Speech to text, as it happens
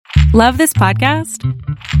Love this podcast?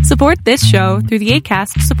 Support this show through the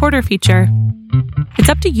Acast supporter feature. It's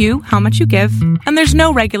up to you how much you give, and there's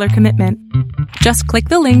no regular commitment. Just click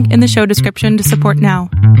the link in the show description to support now.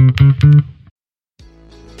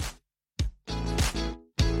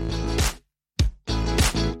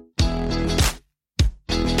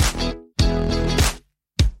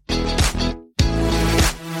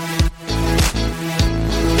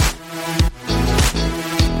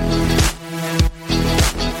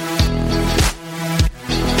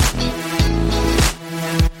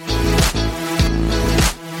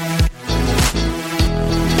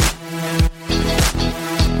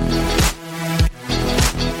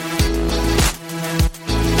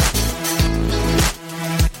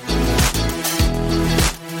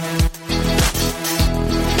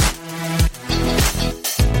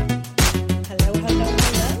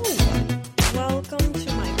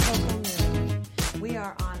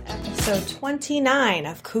 Episode 29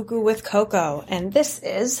 of Cuckoo with Coco, and this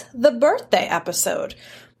is the birthday episode,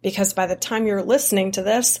 because by the time you're listening to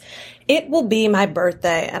this, it will be my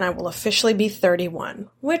birthday, and I will officially be 31,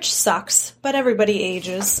 which sucks, but everybody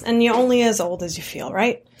ages, and you're only as old as you feel,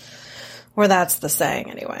 right? Or that's the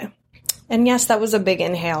saying, anyway. And yes, that was a big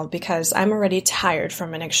inhale, because I'm already tired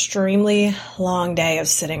from an extremely long day of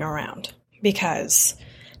sitting around, because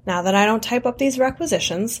now that I don't type up these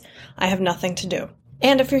requisitions, I have nothing to do.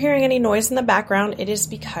 And if you're hearing any noise in the background, it is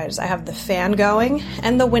because I have the fan going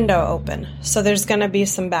and the window open. So there's going to be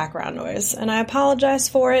some background noise. And I apologize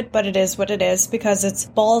for it, but it is what it is because it's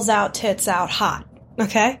balls out, tits out hot.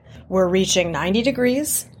 Okay? We're reaching 90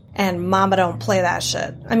 degrees and mama don't play that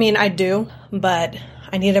shit. I mean, I do, but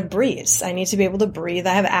I need a breeze. I need to be able to breathe.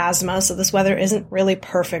 I have asthma, so this weather isn't really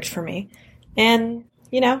perfect for me. And,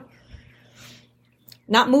 you know,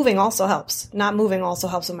 not moving also helps. Not moving also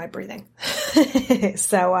helps with my breathing.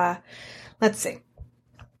 So, let's see.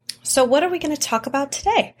 So what are we going to talk about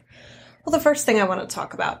today? Well, the first thing I want to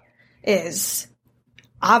talk about is,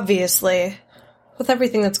 obviously, with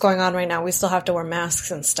everything that's going on right now, we still have to wear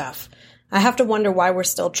masks and stuff. I have to wonder why we're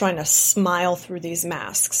still trying to smile through these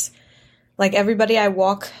masks. Like everybody, I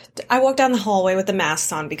walk down the hallway with the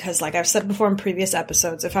masks on because, like I've said before in previous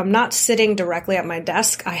episodes, if I'm not sitting directly at my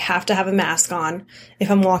desk, I have to have a mask on if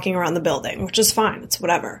I'm walking around the building, which is fine. It's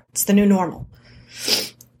whatever. It's the new normal.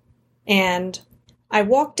 And I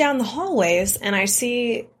walk down the hallways and I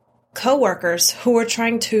see coworkers who are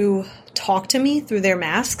trying to talk to me through their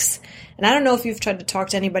masks. And I don't know if you've tried to talk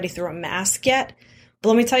to anybody through a mask yet, but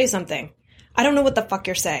let me tell you something. I don't know what the fuck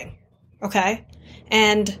you're saying. Okay?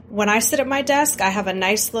 And when I sit at my desk, I have a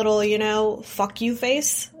nice little, fuck you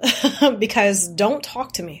face because don't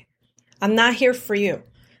talk to me. I'm not here for you.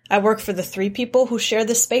 I work for the 3 people who share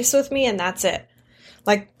this space with me, and that's it.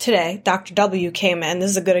 Like today, Dr. W came in.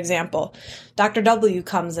 This is a good example. Dr. W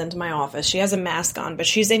comes into my office. She has a mask on, but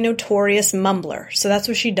she's a notorious mumbler. So that's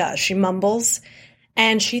what she does. She mumbles,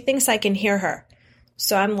 and she thinks I can hear her.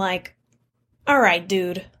 So I'm like, all right,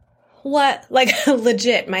 dude. What? Like,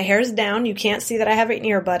 legit, my hair's down. You can't see that I have an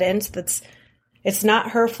earbud in. So it's not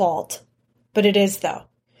her fault. But it is, though.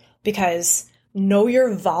 Because know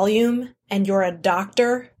your volume and you're a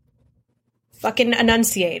doctor. Fucking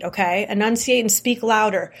enunciate, okay? Enunciate and speak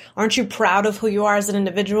louder. Aren't you proud of who you are as an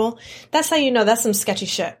individual? That's how you know that's some sketchy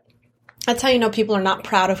shit. That's how you know people are not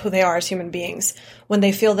proud of who they are as human beings. When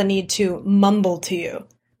they feel the need to mumble to you.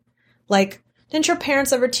 Like, didn't your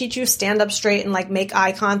parents ever teach you stand up straight and, like, make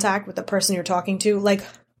eye contact with the person you're talking to? Like,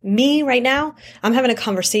 me right now, I'm having a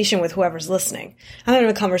conversation with whoever's listening. I'm having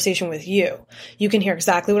a conversation with you. You can hear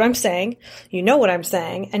exactly what I'm saying. You know what I'm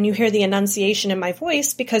saying. And you hear the enunciation in my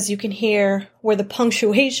voice because you can hear where the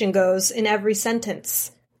punctuation goes in every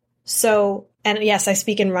sentence. So, and yes, I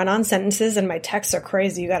speak in run-on sentences and my texts are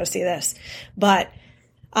crazy. You got to see this. But,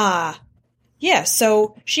 yeah,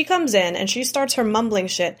 so she comes in and she starts her mumbling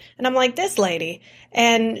shit, and I'm like, this lady,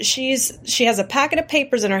 and she has a packet of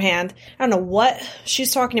papers in her hand. I don't know what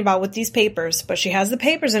she's talking about with these papers, but she has the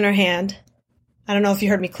papers in her hand. I don't know if you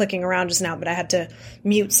heard me clicking around just now, but I had to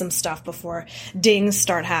mute some stuff before dings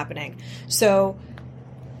start happening. So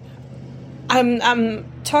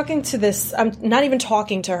I'm talking to this, I'm not even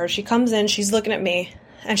talking to her. She comes in, she's looking at me,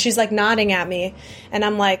 and she's like nodding at me, and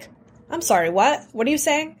I'm like, I'm sorry, what? What are you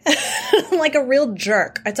saying? I'm like a real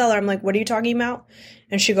jerk. I tell her, I'm like, what are you talking about?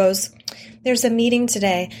 And she goes, there's a meeting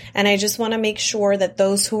today, and I just want to make sure that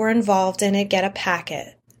those who are involved in it get a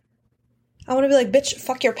packet. I want to be like, bitch,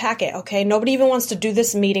 fuck your packet, okay? Nobody even wants to do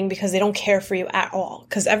this meeting because they don't care for you at all,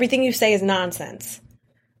 because everything you say is nonsense.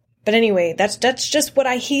 But anyway, that's just what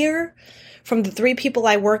I hear from the 3 people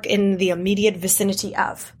I work in the immediate vicinity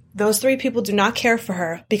of. Those 3 people do not care for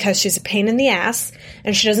her because she's a pain in the ass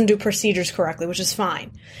and she doesn't do procedures correctly, which is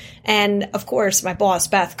fine. And of course, my boss,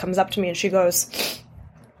 Beth, comes up to me and she goes,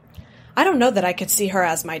 I don't know that I could see her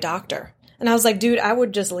as my doctor. And I was like, dude, I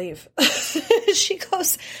would just leave. She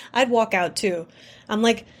goes, I'd walk out too. I'm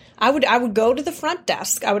like, I would go to the front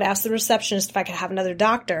desk. I would ask the receptionist if I could have another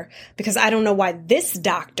doctor because I don't know why this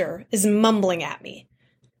doctor is mumbling at me.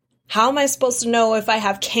 How am I supposed to know if I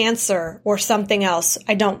have cancer or something else?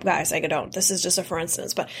 I don't, guys, I don't. This is just a for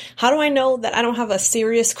instance. But how do I know that I don't have a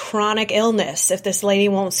serious chronic illness if this lady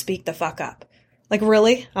won't speak the fuck up? Like,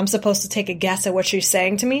 really? I'm supposed to take a guess at what she's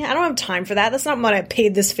saying to me? I don't have time for that. That's not what I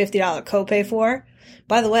paid this $50 copay for.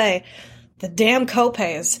 By the way, the damn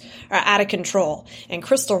copays are out of control. And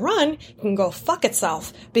Crystal Run can go fuck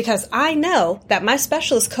itself because I know that my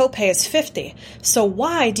specialist copay is $50. So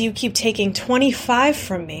why do you keep taking $25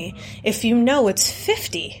 from me if you know it's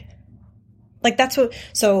 $50? Like that's what,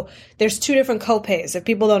 so there's 2 different copays. If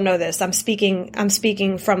people don't know this, I'm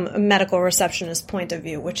speaking from a medical receptionist point of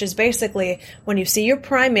view, which is basically when you see your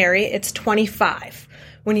primary, it's $25.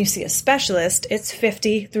 When you see a specialist, it's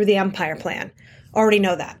 $50 through the Empire plan. Already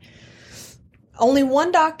know that. Only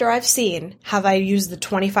one doctor I've seen have I used the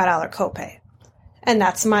 $25 copay. And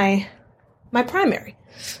that's my primary,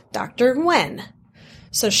 Dr. Nguyen.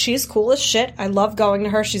 So she's cool as shit. I love going to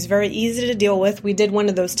her. She's very easy to deal with. We did one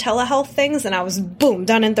of those telehealth things and I was, boom,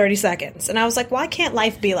 done in 30 seconds. And I was like, why can't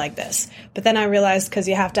life be like this? But then I realized because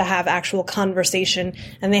you have to have actual conversation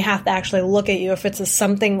and they have to actually look at you if it's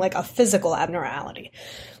something like a physical abnormality.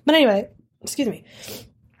 But anyway, excuse me.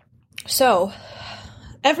 So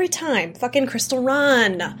every time, fucking Crystal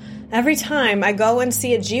Run, every time I go and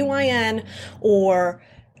see a GYN or,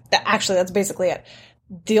 actually that's basically it.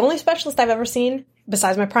 The only specialist I've ever seen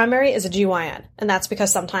besides my primary is a GYN. And that's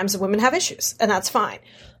because sometimes women have issues and that's fine.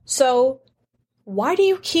 So why do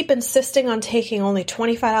you keep insisting on taking only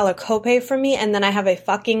 $25 copay from me and then I have a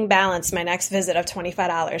fucking balance my next visit of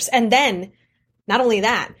 $25? And then, not only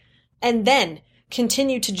that, and then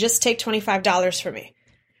continue to just take $25 from me.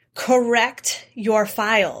 Correct your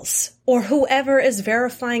files, or whoever is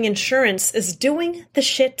verifying insurance is doing the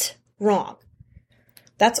shit wrong.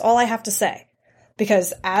 That's all I have to say.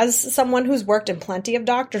 Because as someone who's worked in plenty of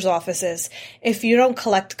doctor's offices, if you don't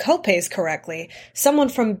collect copays correctly, someone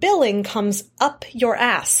from billing comes up your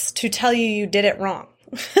ass to tell you you did it wrong.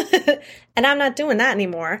 And I'm not doing that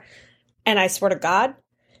anymore. And I swear to God,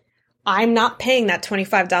 I'm not paying that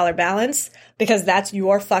 $25 balance because that's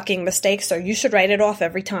your fucking mistake, so you should write it off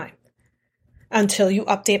every time until you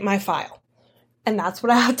update my file. And that's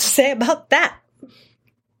what I have to say about that.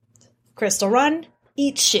 Crystal Run,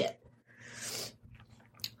 eat shit.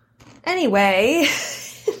 Anyway,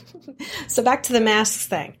 so back to the masks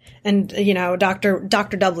thing and, you know, Dr.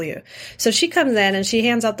 W. So she comes in and she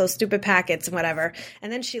hands out those stupid packets and whatever,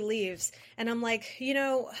 and then she leaves. And I'm like, you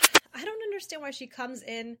know, I don't understand why she comes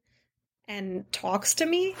in and talks to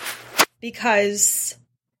me, because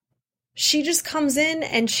she just comes in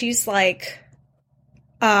and she's like,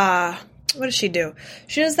 what does she do?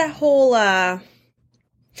 She does that whole,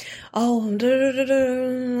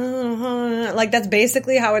 like that's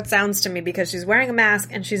basically how it sounds to me, because she's wearing a mask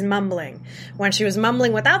and she's mumbling. When she was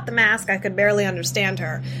mumbling without the mask, I could barely understand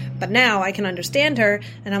her. But now I can understand her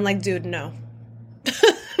and I'm like, dude, no.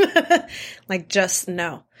 Like, just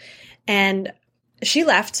no. And she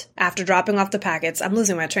left after dropping off the packets. I'm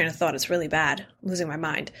losing my train of thought. It's really bad. I'm losing my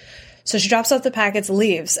mind. So she drops off the packets,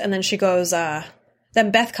 leaves, and then she goes,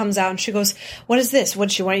 then Beth comes out and she goes, what is this?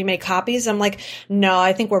 What, she want you to make copies? I'm like, no,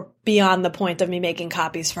 I think we're beyond the point of me making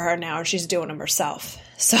copies for her now. She's doing them herself.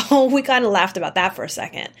 So we kind of laughed about that for a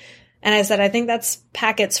second. And I said, I think that's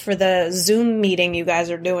packets for the Zoom meeting you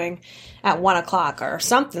guys are doing at 1:00 or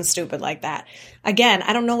something stupid like that. Again,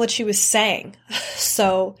 I don't know what she was saying.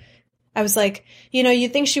 So I was like, you know,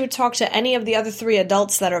 you'd think she would talk to any of the other 3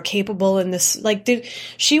 adults that are capable in this. Like,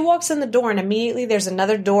 she walks in the door and immediately there's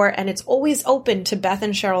another door and it's always open to Beth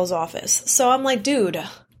and Cheryl's office. So I'm like, dude,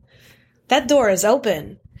 that door is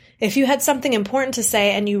open. If you had something important to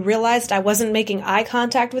say and you realized I wasn't making eye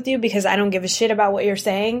contact with you because I don't give a shit about what you're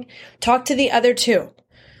saying, talk to the other 2.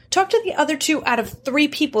 Talk to the other 2 out of 3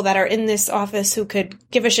 people that are in this office who could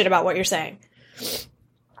give a shit about what you're saying.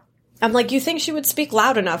 I'm like, you think she would speak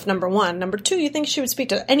loud enough, number 1. Number 2, you think she would speak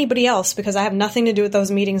to anybody else because I have nothing to do with those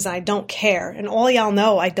meetings and I don't care. And all y'all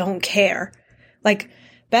know I don't care. Like,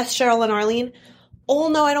 Beth, Cheryl, and Arlene all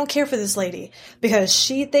know I don't care for this lady because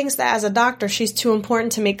she thinks that as a doctor, she's too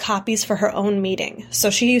important to make copies for her own meeting. So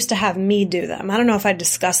she used to have me do them. I don't know if I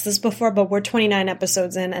discussed this before, but we're 29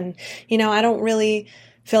 episodes in and, you know, I don't really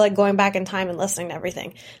feel like going back in time and listening to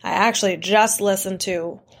everything. I actually just listened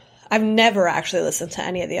to I've never actually listened to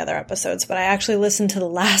any of the other episodes, but I actually listened to the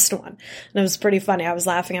last one, and it was pretty funny. I was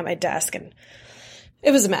laughing at my desk, and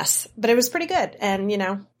it was a mess, but it was pretty good. And,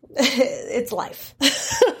 it's life.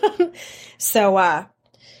 So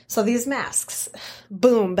these masks,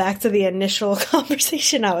 boom, back to the initial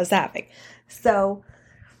conversation I was having. So,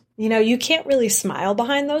 you can't really smile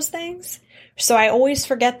behind those things. So I always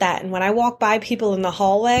forget that. And when I walk by people in the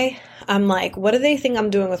hallway, I'm like, what do they think I'm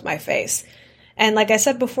doing with my face? And like I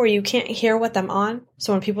said before, you can't hear what I'm on.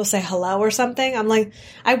 So when people say hello or something, I'm like,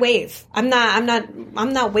 I wave. I'm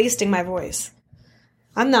not wasting my voice.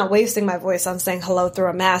 I'm not wasting my voice on saying hello through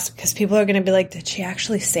a mask, because people are going to be like, did she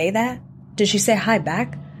actually say that? Did she say hi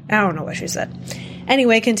back? I don't know what she said.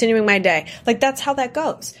 Anyway, continuing my day. Like, that's how that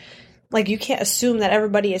goes. Like, you can't assume that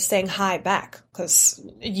everybody is saying hi back, because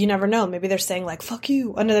you never know. Maybe they're saying, like, fuck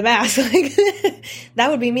you under the mask. Like, that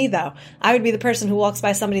would be me, though. I would be the person who walks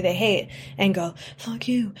by somebody they hate and go, fuck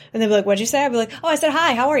you. And they'd be like, what'd you say? I'd be like, oh, I said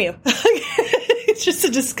hi, how are you? It's just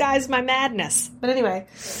to disguise my madness. But anyway,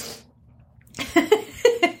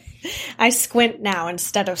 I squint now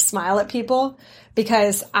instead of smile at people,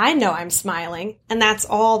 because I know I'm smiling, and that's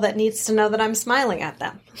all that needs to know that I'm smiling at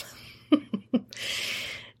them.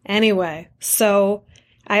 Anyway, so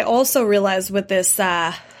I also realized with this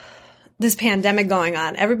pandemic going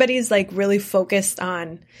on, everybody's like really focused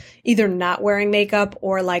on either not wearing makeup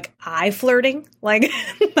or like eye flirting, like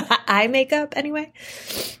eye makeup anyway.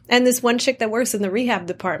 And this one chick that works in the rehab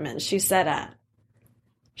department, she said that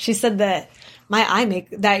she said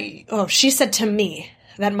to me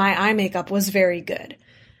that my eye makeup was very good.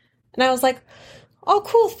 And I was like, oh,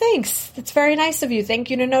 cool, thanks. That's very nice of you.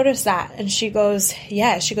 Thank you to notice that. And she goes,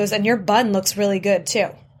 yeah. She goes, and your bun looks really good too.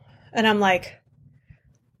 And I'm like,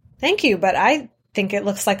 thank you, but I think it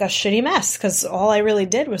looks like a shitty mess, because all I really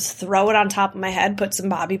did was throw it on top of my head, put some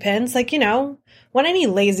bobby pins, like, what any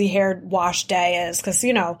lazy hair wash day is, because,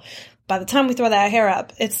 by the time we throw that hair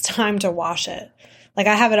up, it's time to wash it. Like,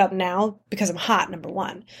 I have it up now because I'm hot, number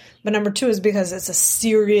one. But number two is because it's a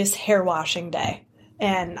serious hair washing day.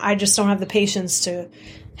 And I just don't have the patience to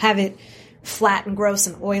have it flat and gross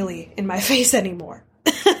and oily in my face anymore.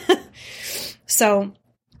 So,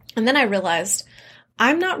 and then I realized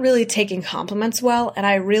I'm not really taking compliments well. And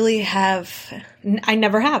I never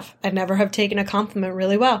have taken a compliment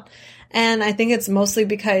really well. And I think it's mostly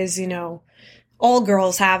because, all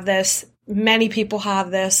girls have this. Many people have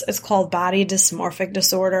this. It's called body dysmorphic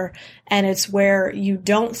disorder. And it's where you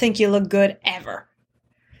don't think you look good ever.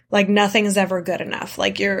 Like, nothing is ever good enough.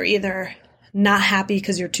 Like, you're either not happy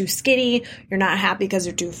because you're too skinny, you're not happy because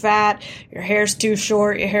you're too fat, your hair's too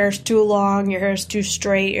short, your hair's too long, your hair's too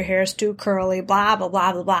straight, your hair's too curly, blah, blah,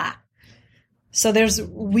 blah, blah, blah. So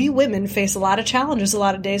we women face a lot of challenges a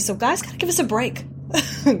lot of days, so guys gotta give us a break.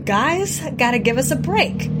 Guys gotta give us a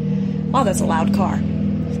break. Oh, that's a loud car.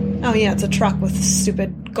 Oh yeah, it's a truck with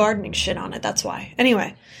stupid gardening shit on it, that's why.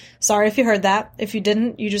 Anyway, sorry if you heard that. If you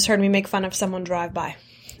didn't, you just heard me make fun of someone drive by.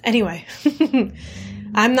 Anyway,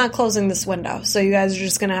 I'm not closing this window, so you guys are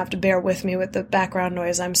just going to have to bear with me with the background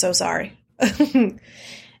noise. I'm so sorry. It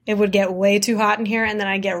would get way too hot in here, and then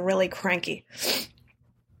I'd get really cranky.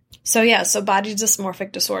 So body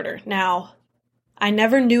dysmorphic disorder. Now, I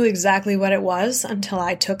never knew exactly what it was until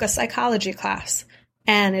I took a psychology class.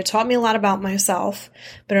 And it taught me a lot about myself,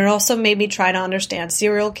 but it also made me try to understand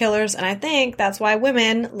serial killers, and I think that's why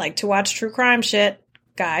women like to watch true crime shit.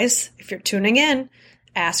 Guys, if you're tuning in,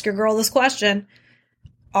 ask your girl this question.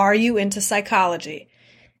 Are you into psychology?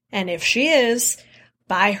 And if she is,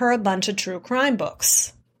 buy her a bunch of true crime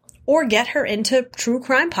books. Or get her into true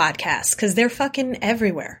crime podcasts, because they're fucking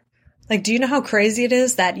everywhere. Like, do you know how crazy it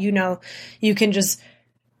is that, you can just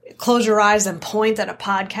close your eyes and point at a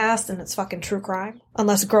podcast and it's fucking true crime?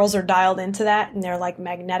 Unless girls are dialed into that and they're like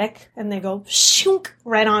magnetic and they go shunk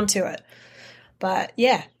right onto it. But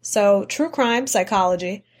yeah, so true crime,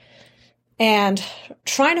 psychology, and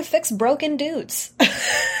trying to fix broken dudes.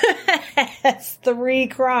 That's 3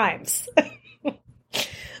 crimes.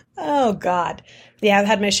 Oh, God. Yeah, I've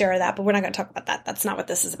had my share of that, but we're not going to talk about that. That's not what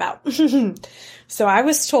this is about. So I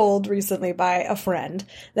was told recently by a friend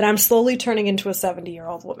that I'm slowly turning into a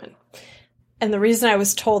 70-year-old woman. And the reason I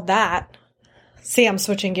was told that, see, I'm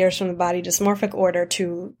switching gears from the body dysmorphic order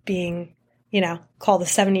to being, called a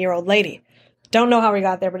 70-year-old lady. Don't know how we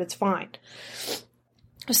got there, but it's fine.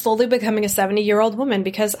 I'm slowly becoming a 70-year-old woman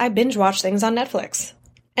because I binge watch things on Netflix.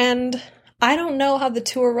 And I don't know how the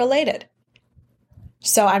two are related.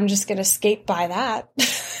 So I'm just going to skate by that.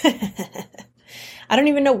 I don't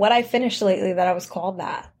even know what I finished lately that I was called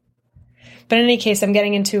that. But in any case, I'm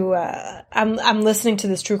getting into, I'm listening to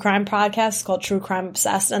this true crime podcast called True Crime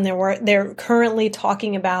Obsessed, and they're currently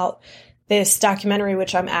talking about this documentary,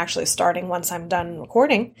 which I'm actually starting once I'm done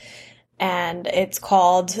recording. And it's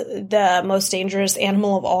called The Most Dangerous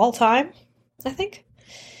Animal of All Time, I think.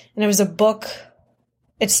 And it was a book.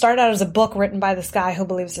 It started out as a book written by this guy who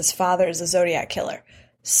believes his father is a Zodiac killer.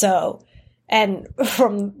 So, and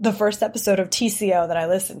from the first episode of TCO that I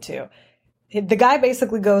listened to, the guy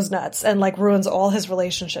basically goes nuts and like ruins all his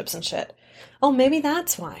relationships and shit. Oh, maybe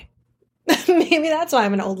that's why. Maybe that's why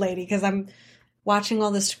I'm an old lady, because I'm watching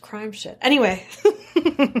all this crime shit. Anyway.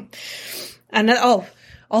 And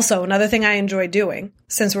also another thing I enjoy doing,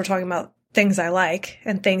 since we're talking about things I like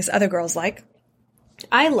and things other girls like,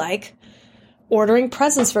 I like ordering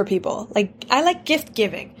presents for people. Like, I like gift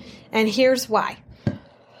giving. And here's why.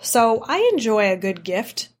 So I enjoy a good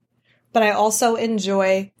gift, but I also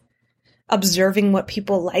enjoy observing what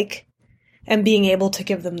people like and being able to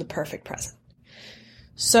give them the perfect present.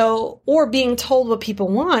 So, or being told what people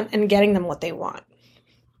want and getting them what they want.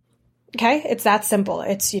 Okay? It's that simple.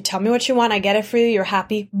 It's, you tell me what you want, I get it for you, you're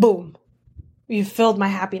happy, boom. You've filled my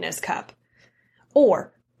happiness cup.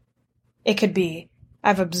 Or it could be,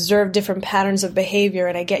 I've observed different patterns of behavior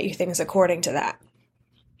and I get you things according to that.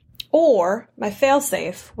 Or my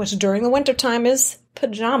failsafe, which during the wintertime is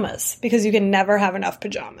pajamas, because you can never have enough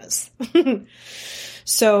pajamas.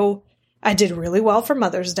 So I did really well for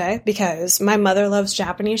Mother's Day because my mother loves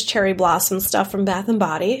Japanese cherry blossom stuff from Bath &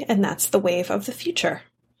 Body, and that's the wave of the future.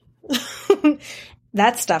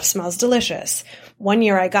 That stuff smells delicious. One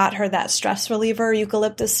year I got her that stress reliever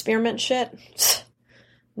eucalyptus spearmint shit.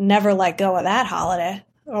 Never let go of that holiday,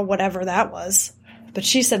 or whatever that was. But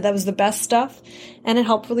she said that was the best stuff, and it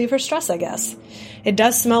helped relieve her stress, I guess. It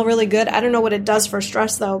does smell really good. I don't know what it does for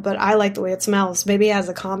stress, though, but I like the way it smells. Maybe it has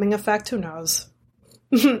a calming effect. Who knows?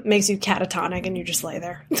 Makes you catatonic, and you just lay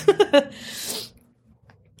there.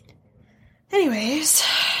 Anyways,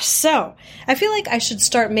 so I feel like I should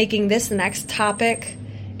start making this next topic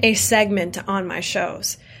a segment on my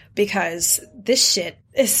shows, because this shit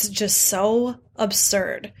is just so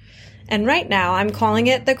absurd. And right now I'm calling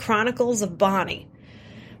it The Chronicles of Bonnie,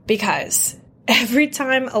 because every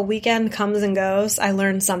time a weekend comes and goes, I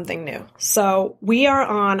learn something new. So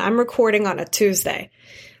I'm recording on a Tuesday.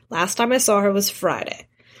 Last time I saw her was Friday.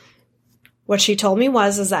 What she told me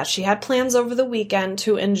is that she had plans over the weekend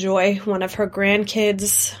to enjoy one of her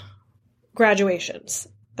grandkids' graduations.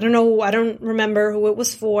 I don't remember who it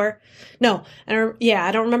was for. No, I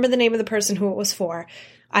don't remember the name of the person who it was for.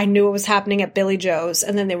 I knew it was happening at Billy Joe's,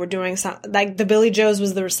 and then they were doing like the Billy Joe's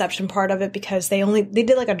was the reception part of it, because they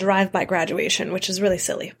did like a drive-by graduation, which is really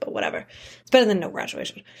silly, but whatever. It's better than no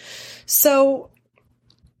graduation. So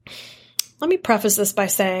let me preface this by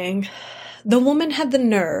saying the woman had the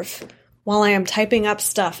nerve, while I am typing up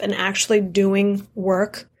stuff and actually doing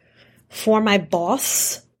work for my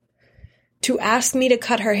boss, to ask me to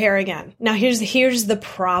cut her hair again. Now here's the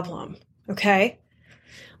problem, okay?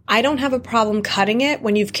 I don't have a problem cutting it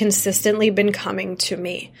when you've consistently been coming to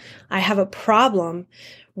me. I have a problem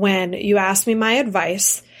when you ask me my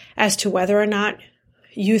advice as to whether or not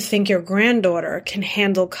you think your granddaughter can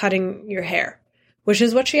handle cutting your hair, which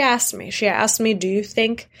is what she asked me. She asked me, do you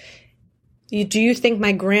think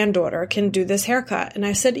my granddaughter can do this haircut? And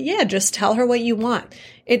I said, yeah, just tell her what you want.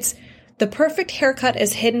 It's the perfect haircut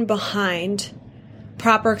is hidden behind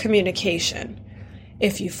proper communication.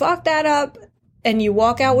 If you fuck that up and you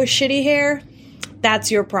walk out with shitty hair, that's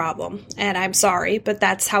your problem. And I'm sorry, but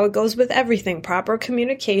that's how it goes with everything. Proper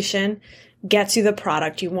communication gets you the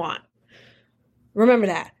product you want. Remember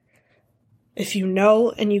that. If you know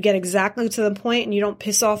and you get exactly to the point and you don't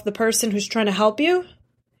piss off the person who's trying to help you,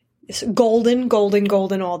 it's golden, golden,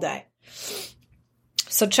 golden all day.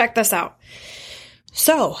 So check this out.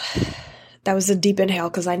 So that was a deep inhale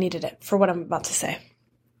because I needed it for what I'm about to say.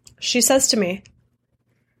 She says to me,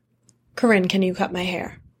 Corinne, can you cut my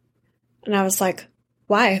hair? And I was like,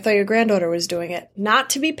 why? I thought your granddaughter was doing it. Not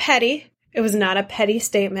to be petty. It was not a petty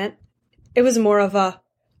statement. It was more of a,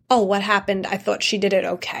 oh, what happened? I thought she did it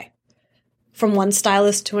okay. From one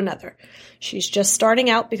stylist to another. She's just starting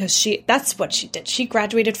out because that's what she did. She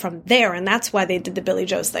graduated from there, and that's why they did the Billy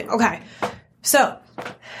Joe's thing. Okay. So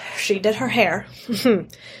she did her hair.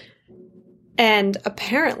 And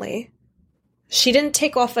apparently she didn't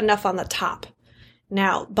take off enough on the top.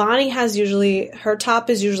 Now, Bonnie her top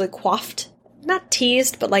is usually coiffed, not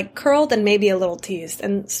teased, but like curled and maybe a little teased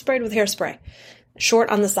and sprayed with hairspray. Short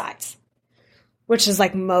on the sides, which is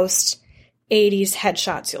like most 80s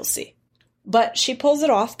headshots you'll see. But she pulls it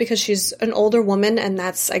off because she's an older woman, and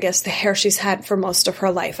that's, I guess, the hair she's had for most of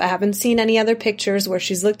her life. I haven't seen any other pictures where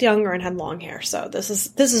she's looked younger and had long hair, so this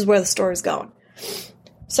is where the story's going.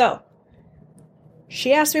 So,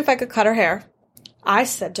 she asked me if I could cut her hair. I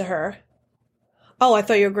said to her, "Oh, I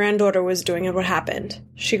thought your granddaughter was doing it. What happened?"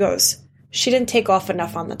 She goes, "She didn't take off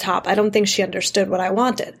enough on the top. I don't think she understood what I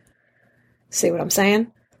wanted." See what I'm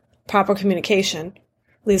saying? Proper communication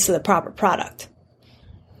leads to the proper product.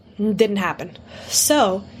 Didn't happen.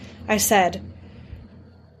 So I said,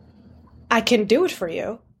 "I can do it for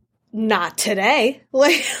you. Not today."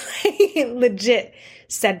 Like legit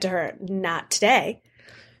said to her, "Not today."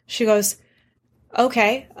 She goes,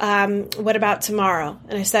 "Okay, what about tomorrow?"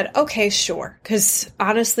 And I said, "Okay, sure." Because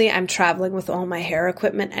honestly, I'm traveling with all my hair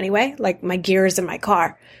equipment anyway, like my gear is in my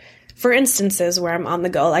car, for instances where I'm on the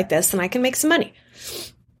go like this and I can make some money.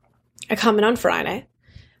 I come in on Friday,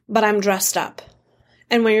 but I'm dressed up.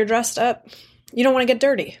 And when you're dressed up, you don't want to get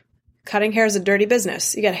dirty. Cutting hair is a dirty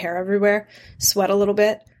business. You get hair everywhere, sweat a little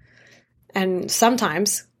bit, and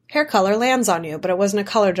sometimes hair color lands on you, but it wasn't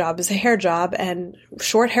a color job, it was a hair job, and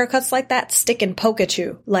short haircuts like that stick and poke at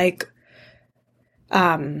you like,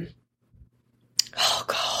 oh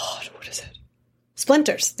God, what is it?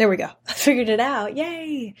 Splinters. There we go. I figured it out.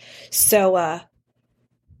 Yay. So,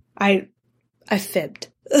 I fibbed.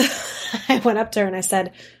 I went up to her and I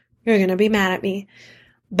said, "You're going to be mad at me,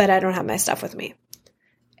 but I don't have my stuff with me."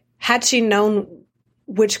 Had she known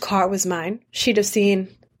which car was mine, she'd have seen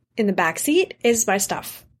in the back seat is my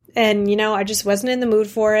stuff. And, I just wasn't in the mood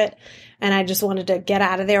for it. And I just wanted to get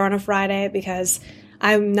out of there on a Friday because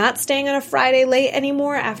I'm not staying on a Friday late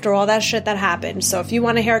anymore after all that shit that happened. So if you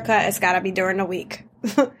want a haircut, it's got to be during the week.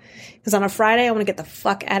 Because on a Friday, I want to get the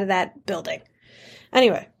fuck out of that building.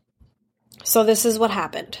 Anyway, so this is what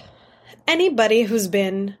happened. Anybody who's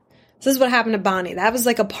been... This is what happened to Bonnie. That was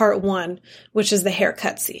like a part 1, which is the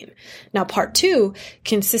haircut scene. Now, part 2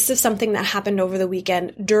 consists of something that happened over the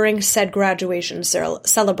weekend during said graduation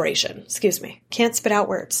celebration. Excuse me. Can't spit out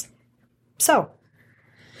words. So,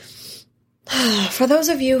 for those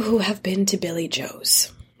of you who have been to Billy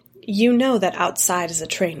Joe's, you know that outside is a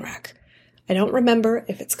train wreck. I don't remember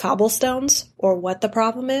if it's cobblestones or what the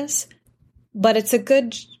problem is, but it's a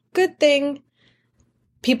good thing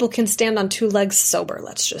people can stand on 2 legs sober,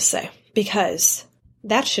 let's just say, because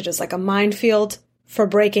that shit is like a minefield for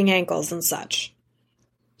breaking ankles and such.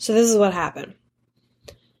 So this is what happened.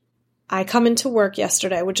 I come into work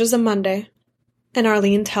yesterday, which is a Monday, and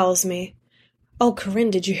Arlene tells me, "Oh,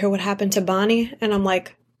 Corinne, did you hear what happened to Bonnie?" And I'm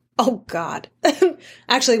like, oh God.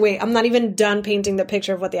 Actually, wait, I'm not even done painting the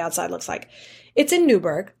picture of what the outside looks like. It's in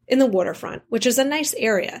Newburgh, in the waterfront, which is a nice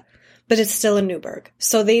area, but it's still in Newburgh.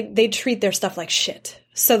 So they treat their stuff like shit.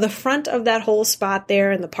 So the front of that whole spot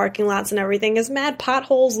there and the parking lots and everything is mad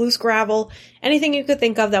potholes, loose gravel, anything you could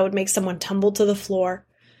think of that would make someone tumble to the floor.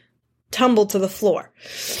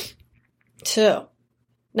 So,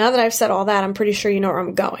 now that I've said all that, I'm pretty sure you know where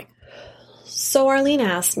I'm going. So Arlene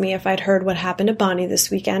asked me if I'd heard what happened to Bonnie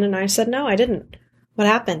this weekend, and I said, no, I didn't. What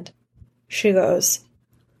happened? She goes,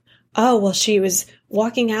 oh, well, she was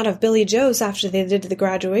walking out of Billy Joe's after they did the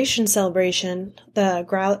graduation celebration, the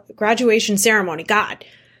graduation ceremony, God.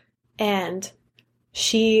 And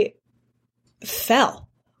she fell.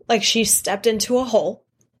 Like she stepped into a hole,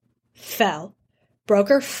 fell, broke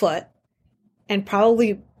her foot, and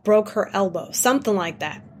probably broke her elbow, something like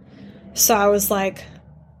that. So I was like,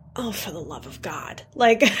 oh, for the love of God.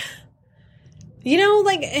 Like, it's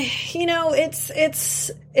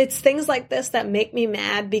things like this that make me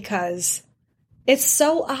mad because it's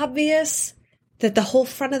so obvious that the whole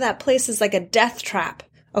front of that place is like a death trap,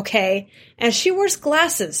 okay? And she wears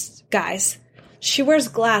glasses, guys. She wears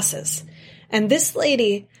glasses. And this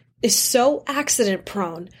lady is so accident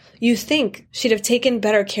prone, you think she'd have taken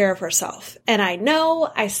better care of herself. And I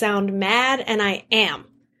know I sound mad, and I am.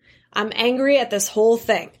 I'm angry at this whole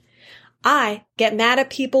thing. I get mad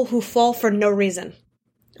at people who fall for no reason,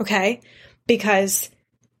 okay? Because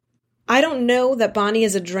I don't know that Bonnie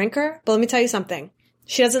is a drinker, but let me tell you something.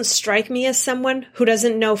 She doesn't strike me as someone who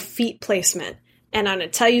doesn't know feet placement. And I'm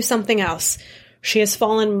going to tell you something else. She has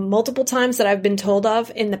fallen multiple times that I've been told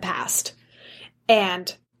of in the past.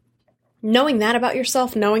 And knowing that about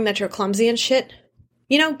yourself, knowing that you're clumsy and shit,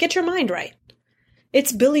 get your mind right.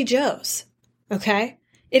 It's Billy Joe's, okay?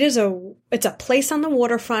 It's a place on the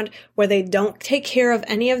waterfront where they don't take care of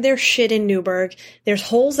any of their shit in Newburgh. There's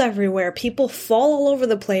holes everywhere. People fall all over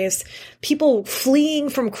the place. People fleeing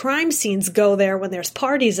from crime scenes go there when there's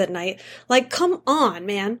parties at night. Like, come on,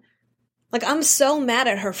 man. Like, I'm so mad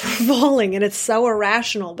at her for falling, and it's so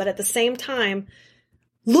irrational. But at the same time,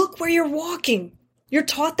 look where you're walking. You're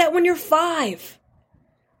taught that when you're 5.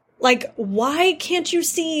 Like, why can't you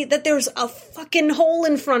see that there's a fucking hole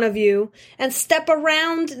in front of you and step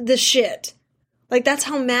around the shit? Like, that's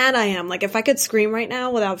how mad I am. Like, if I could scream right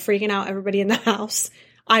now without freaking out everybody in the house,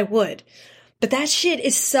 I would. But that shit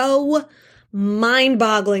is so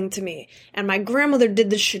mind-boggling to me. And my grandmother did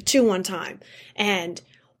this shit too one time. And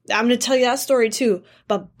I'm going to tell you that story too.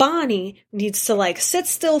 But Bonnie needs to like sit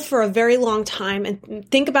still for a very long time and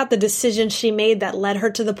think about the decision she made that led her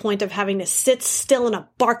to the point of having to sit still in a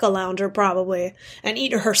Barca-lounger probably and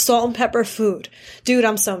eat her salt and pepper food. Dude,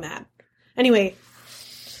 I'm so mad. Anyway,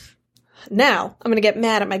 now I'm going to get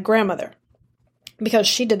mad at my grandmother because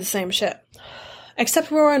she did the same shit.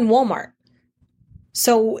 Except we were in Walmart.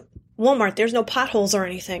 So Walmart, there's no potholes or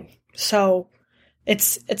anything. So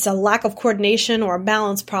it's a lack of coordination or a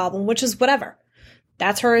balance problem, which is whatever.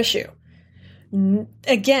 That's her issue.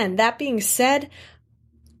 Again, that being said,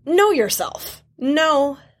 know yourself.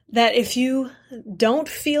 Know that if you don't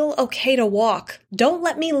feel okay to walk, don't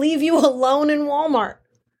let me leave you alone in Walmart.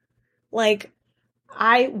 Like,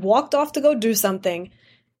 I walked off to go do something.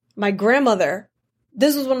 My grandmother,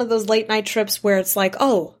 this was one of those late night trips where it's like,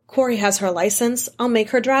 oh, Corey has her license. I'll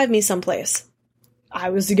make her drive me someplace. I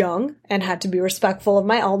was young and had to be respectful of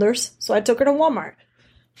my elders, so I took her to Walmart.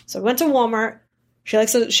 So I went to Walmart. She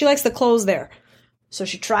likes the clothes there. So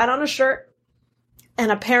she tried on a shirt, and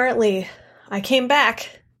apparently I came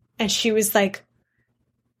back, and she was like,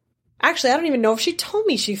 actually, I don't even know if she told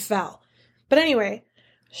me she fell. But anyway,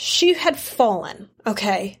 she had fallen,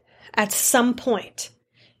 okay, at some point.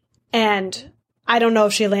 And I don't know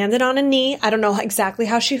if she landed on a knee. I don't know exactly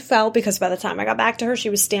how she fell because by the time I got back to her, she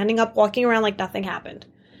was standing up, walking around like nothing happened.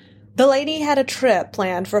 The lady had a trip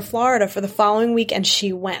planned for Florida for the following week, and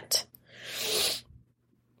she went.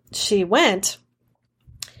 She went,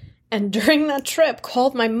 and during that trip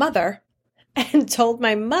called my mother and told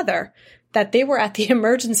my mother that they were at the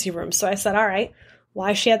emergency room. So I said, all right,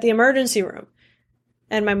 why is she at the emergency room?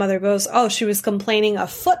 And my mother goes, oh, she was complaining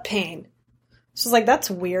of foot pain. She was like, that's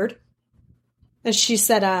weird. And she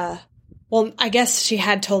said, well, I guess she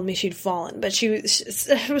had told me she'd fallen, but she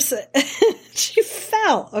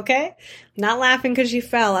fell, okay? I'm not laughing because she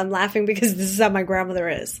fell. I'm laughing because this is how my grandmother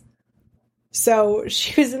is. So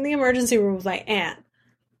she was in the emergency room with my aunt,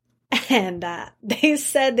 and they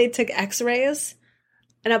said they took x-rays,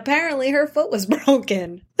 and apparently her foot was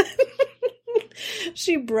broken.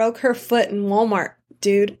 She broke her foot in Walmart,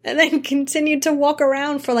 dude, and then continued to walk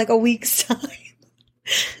around for like a week's time.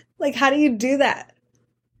 Like, how do you do that?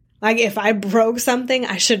 Like, if I broke something,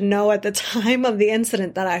 I should know at the time of the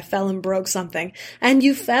incident that I fell and broke something. And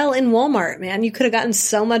you fell in Walmart, man. You could have gotten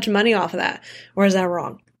so much money off of that. Or is that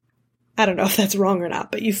wrong? I don't know if that's wrong or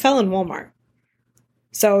not, but you fell in Walmart.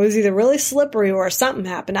 So it was either really slippery or something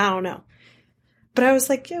happened. I don't know. But I was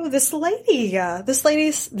like, yo, this lady serious?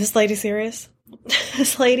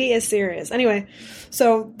 This lady is serious. Anyway,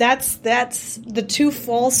 so that's the 2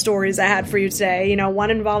 fall stories I had for you today. You know,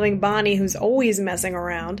 one involving Bonnie, who's always messing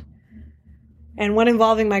around, and one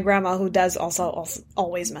involving my grandma, who does also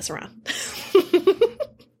always mess around.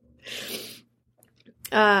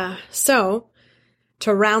 So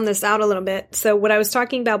to round this out a little bit, so what I was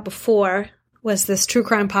talking about before was this true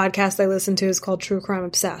crime podcast I listened to is called True Crime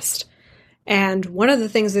Obsessed. And one of the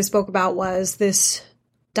things they spoke about was this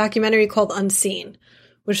documentary called Unseen,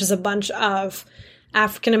 which is a bunch of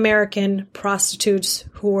African-American prostitutes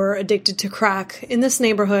who were addicted to crack in this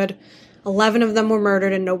neighborhood. 11 of them were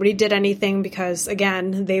murdered and nobody did anything because,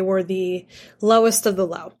 again, they were the lowest of the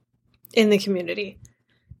low in the community.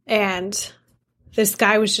 And this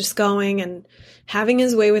guy was just going and having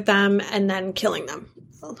his way with them and then killing them.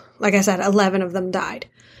 Like I said, 11 of them died.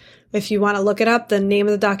 If you want to look it up, the name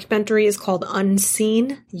of the documentary is called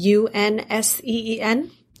Unseen,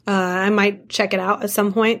 Unseen. I might check it out at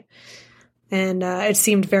some point. And it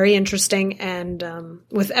seemed very interesting. And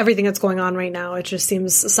with everything that's going on right now, it just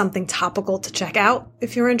seems something topical to check out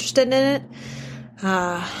if you're interested in it.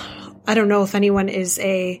 I don't know if anyone is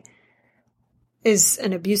an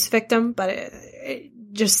abuse victim, but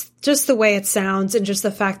just the way it sounds and just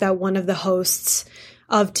the fact that one of the hosts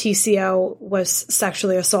of TCO was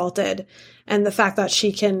sexually assaulted, and the fact that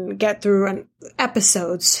she can get through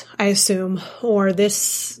episodes, I assume, or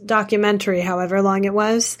this documentary, however long it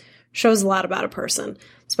was, shows a lot about a person,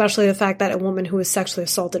 especially the fact that a woman who was sexually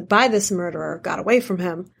assaulted by this murderer got away from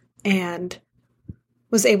him and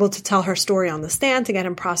was able to tell her story on the stand to get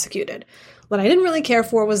him prosecuted. What I didn't really care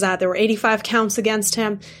for was that there were 85 counts against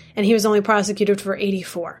him, and he was only prosecuted for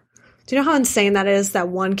 84. Do you know how insane that is, that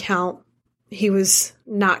one count he was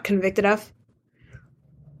not convicted of?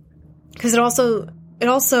 Because it also it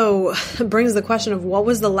also brings the question of what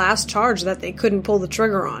was the last charge that they couldn't pull the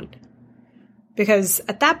trigger on? Because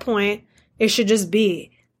at that point, it should just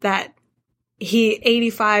be that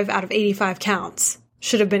 85 out of 85 counts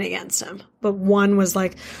should have been against him. But one was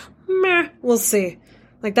like, meh, we'll see.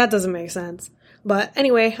 Like, that doesn't make sense. But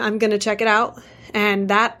anyway, I'm going to check it out. And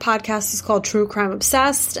that podcast is called True Crime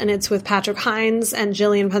Obsessed, and it's with Patrick Hines and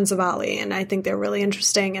Jillian Pensavalle. And I think they're really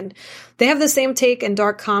interesting. And they have the same take and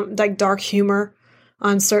dark humor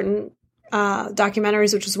on certain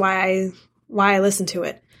documentaries, which is why I listen to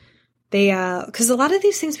it. Because a lot of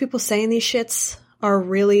these things people say in these shits are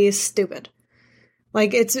really stupid.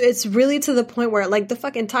 Like, it's really to the point where, like, the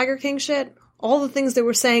fucking Tiger King shit, all the things they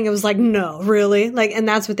were saying, it was like, no, really? Like, and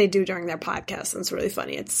that's what they do during their podcast, and it's really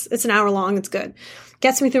funny. It's an hour long, it's good.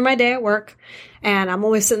 Gets me through my day at work, and I'm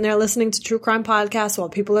always sitting there listening to true crime podcasts while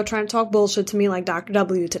people are trying to talk bullshit to me like Dr.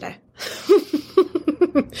 W today.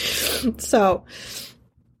 So,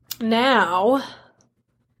 now,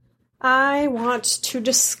 I want to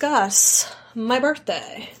discuss my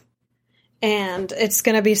birthday. And it's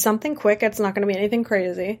going to be something quick. It's not going to be anything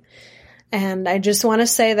crazy. And I just want to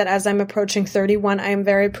say that as I'm approaching 31, I am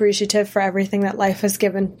very appreciative for everything that life has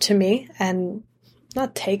given to me. And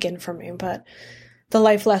not taken from me, but the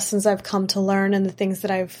life lessons I've come to learn and the things that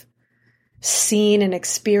I've seen and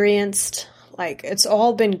experienced. Like, it's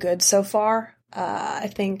all been good so far. I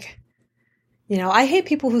think, I hate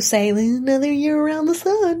people who say, another year around the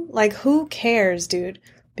sun. Like, who cares, dude?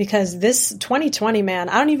 Because this 2020, man,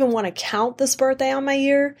 I don't even want to count this birthday on my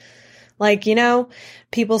year. Like,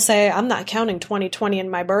 people say I'm not counting 2020 in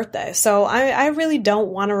my birthday. So I really don't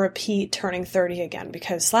want to repeat turning 30 again,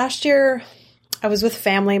 because last year I was with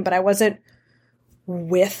family, but I wasn't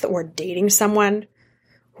with or dating someone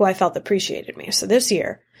who I felt appreciated me. So this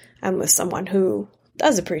year I'm with someone who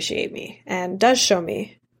does appreciate me and does show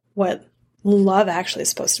me what love actually is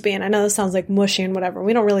supposed to be. And I know this sounds like mushy and whatever.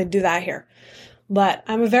 We don't really do that here. But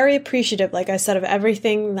I'm very appreciative, like I said, of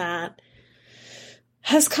everything that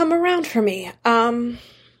has come around for me.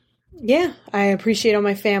 Yeah, I appreciate all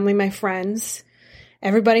my family, my friends,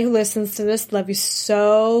 everybody who listens to this. Love you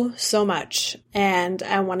so, so much. And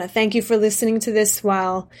I want to thank you for listening to this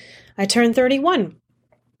while I turn 31.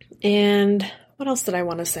 And what else did I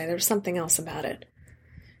want to say? There's something else about it.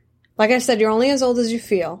 Like I said, you're only as old as you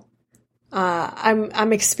feel.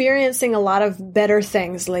 I'm experiencing a lot of better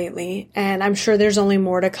things lately, and I'm sure there's only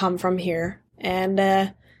more to come from here.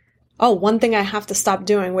 And, one thing I have to stop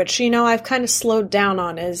doing, which, I've kind of slowed down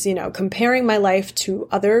on is, comparing my life to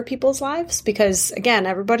other people's lives, because again,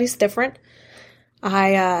 everybody's different.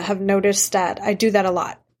 I, have noticed that I do that a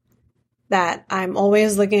lot, that I'm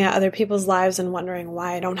always looking at other people's lives and wondering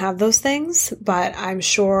why I don't have those things, but I'm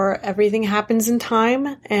sure everything happens in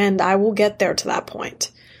time, and I will get there to that point.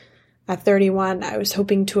 At 31, I was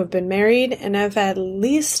hoping to have been married, and I've at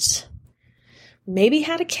least maybe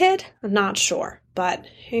had a kid. I'm not sure. But,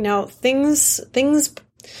 things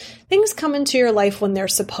come into your life when they're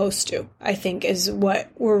supposed to, I think, is what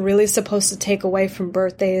we're really supposed to take away from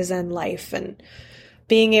birthdays and life, and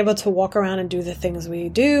being able to walk around and do the things we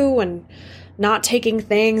do, and not taking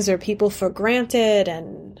things or people for granted,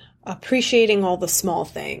 and appreciating all the small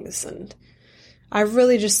things. And I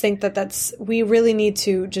really just think that we really need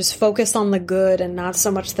to just focus on the good and not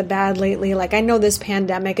so much the bad lately. Like, I know this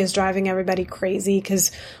pandemic is driving everybody crazy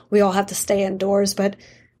because we all have to stay indoors, but it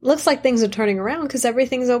looks like things are turning around because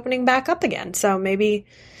everything's opening back up again. So maybe,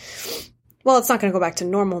 well, it's not going to go back to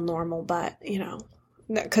normal, but,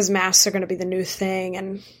 because masks are going to be the new thing.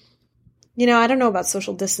 And, I don't know about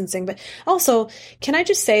social distancing, but also, can I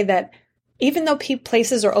just say that even though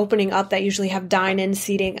places are opening up that usually have dine-in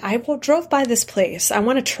seating, I drove by this place. I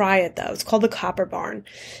want to try it, though. It's called the Copper Barn.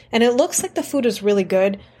 And it looks like the food is really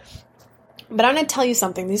good. But I'm going to tell you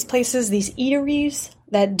something. These places, these eateries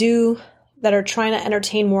that are trying to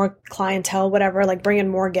entertain more clientele, whatever, like bring in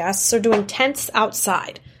more guests, are doing tents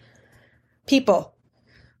outside. People,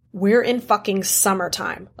 we're in fucking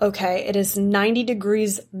summertime, okay? It is 90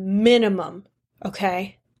 degrees minimum,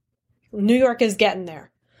 okay? New York is getting there.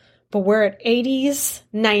 But we're at 80s,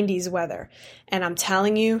 90s weather. And I'm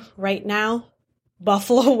telling you right now,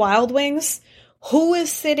 Buffalo Wild Wings, who is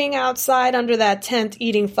sitting outside under that tent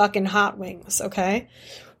eating fucking hot wings, okay?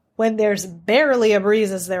 When there's barely a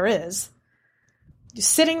breeze as there is. You're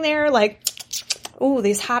sitting there like, ooh,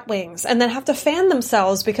 these hot wings. And then have to fan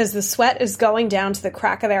themselves because the sweat is going down to the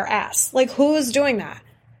crack of their ass. Like, who is doing that?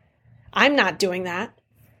 I'm not doing that.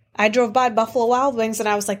 I drove by Buffalo Wild Wings and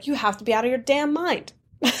I was like, you have to be out of your damn mind.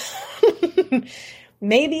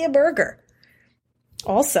 Maybe a burger.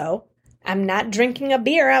 Also, I'm not drinking a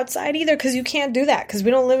beer outside either because you can't do that because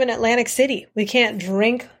we don't live in Atlantic City. We can't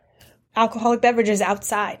drink alcoholic beverages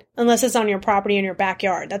outside unless it's on your property in your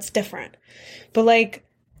backyard. That's different. But like,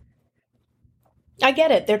 I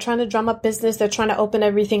get it. They're trying to drum up business. They're trying to open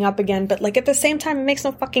everything up again. But like at the same time, it makes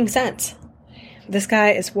no fucking sense. This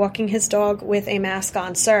guy is walking his dog with a mask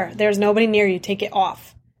on. Sir, there's nobody near you. Take it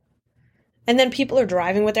off. And then people are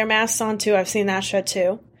driving with their masks on too. I've seen that shit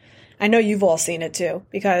too. I know you've all seen it too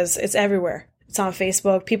because it's everywhere. It's on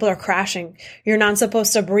Facebook. People are crashing. You're not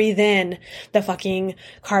supposed to breathe in the fucking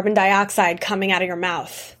carbon dioxide coming out of your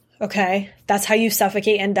mouth. Okay? That's how you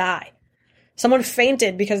suffocate and die. Someone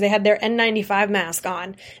fainted because they had their N95 mask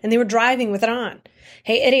on and they were driving with it on.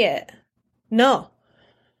 Hey, idiot. No.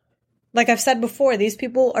 Like I've said before, these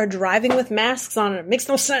people are driving with masks on. It makes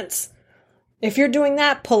no sense. If you're doing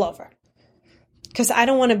that, pull over. Because I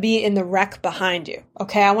don't want to be in the wreck behind you,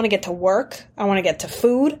 okay? I want to get to work. I want to get to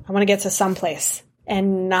food. I want to get to someplace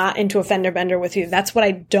and not into a fender bender with you. That's what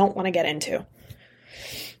I don't want to get into.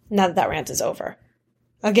 Now that rant is over.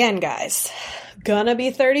 Again, guys, gonna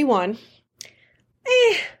be 31.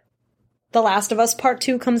 The Last of Us Part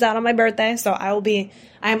 2 comes out on my birthday, so I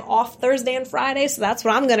am off Thursday and Friday, so that's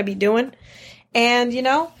what I'm going to be doing. And, you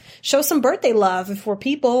know, show some birthday love for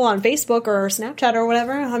people on Facebook or Snapchat or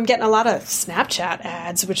whatever. I'm getting a lot of Snapchat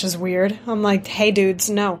ads, which is weird. I'm like, hey, dudes,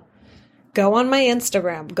 no. Go on my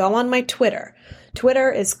Instagram. Go on my Twitter. Twitter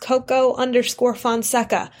is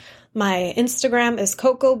Coco_Fonseca. My Instagram is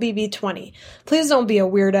CocoBB20. Please don't be a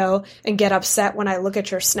weirdo and get upset when I look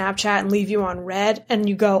at your Snapchat and leave you on red and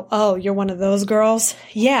you go, oh, you're one of those girls?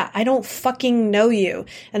 Yeah, I don't fucking know you.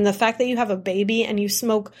 And the fact that you have a baby and you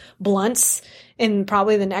smoke blunts in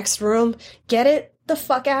probably the next room, get it the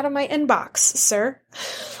fuck out of my inbox, sir.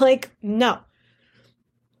 Like, no.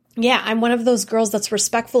 Yeah, I'm one of those girls that's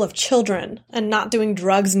respectful of children and not doing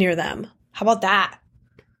drugs near them. How about that?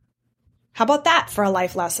 How about that for a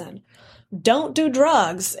life lesson? Don't do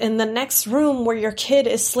drugs in the next room where your kid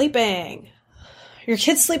is sleeping. Your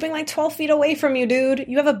kid's sleeping like 12 feet away from you, dude.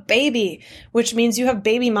 You have a baby, which means you have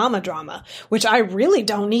baby mama drama, which I really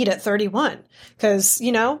don't need at 31. Because,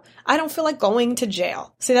 you know, I don't feel like going to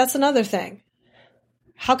jail. See, that's another thing.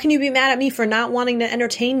 How can you be mad at me for not wanting to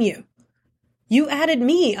entertain you? You added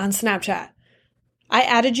me on Snapchat. I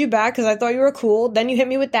added you back because I thought you were cool. Then you hit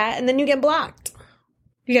me with that, and then you get blocked.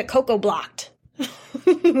 You get Coco blocked.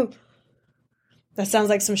 That sounds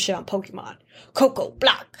like some shit on Pokemon. Coco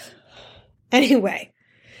block. Anyway,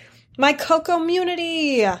 my Coco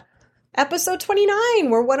community. Episode 29.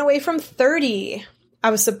 We're one away from 30.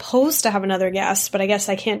 I was supposed to have another guest, but I guess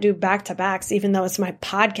I can't do back-to-backs even though it's my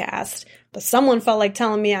podcast. But someone felt like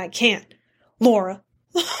telling me I can't. Laura.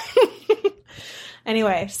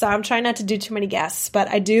 Anyway, so I'm trying not to do too many guests, but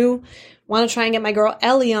I do want to try and get my girl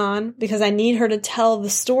Ellie on because I need her to tell the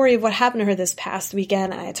story of what happened to her this past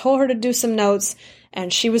weekend. And I told her to do some notes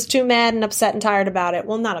and she was too mad and upset and tired about it.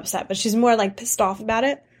 Well, not upset, but she's more like pissed off about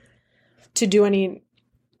it to do any.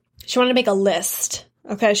 She wanted to make a list.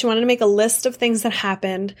 Okay. She wanted to make a list of things that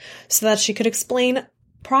happened so that she could explain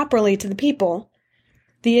properly to the people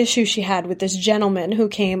the issue she had with this gentleman who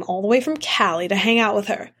came all the way from Cali to hang out with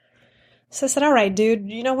her. So I said, all right, dude,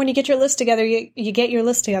 you know, when you get your list together, you get your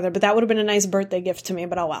list together. But that would have been a nice birthday gift to me,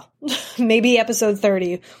 but oh well. Maybe episode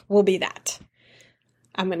 30 will be that.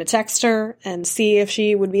 I'm going to text her and see if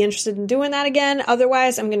she would be interested in doing that again.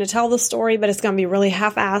 Otherwise, I'm going to tell the story, but it's going to be really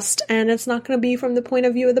half-assed, and it's not going to be from the point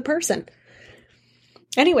of view of the person.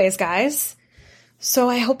 Anyways, guys, so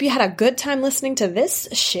I hope you had a good time listening to this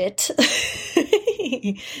shit.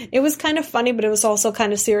 It was kind of funny, but it was also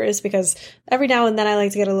kind of serious because every now and then I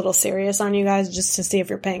like to get a little serious on you guys just to see if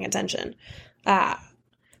you're paying attention.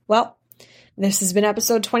 Well, this has been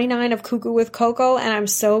episode 29 of Cuckoo with Coco, and I'm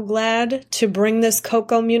so glad to bring this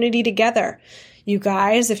Coco community together. You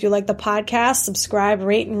guys, if you like the podcast, subscribe,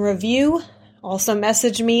 rate, and review. Also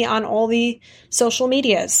message me on all the social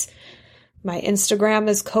medias. My Instagram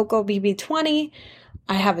is CocoBB20.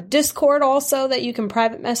 I have a Discord also that you can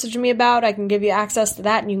private message me about. I can give you access to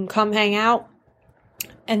that and you can come hang out.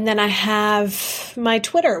 And then I have my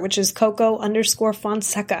Twitter, which is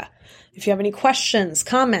Coco_Fonseca. If you have any questions,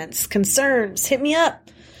 comments, concerns, hit me up.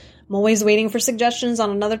 I'm always waiting for suggestions on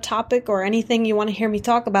another topic or anything you want to hear me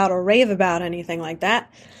talk about or rave about, anything like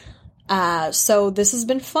that. So this has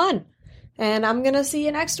been fun. And I'm going to see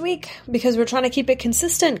you next week because we're trying to keep it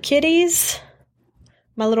consistent, kiddies.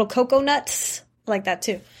 My little cocoa nuts. I like that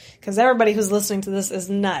too. Because everybody who's listening to this is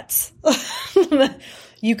nuts.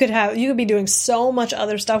 You could be doing so much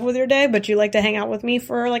other stuff with your day, but you like to hang out with me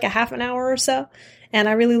for like a half an hour or so. And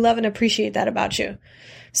I really love and appreciate that about you.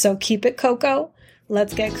 So keep it cocoa.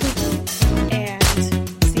 Let's get kooky.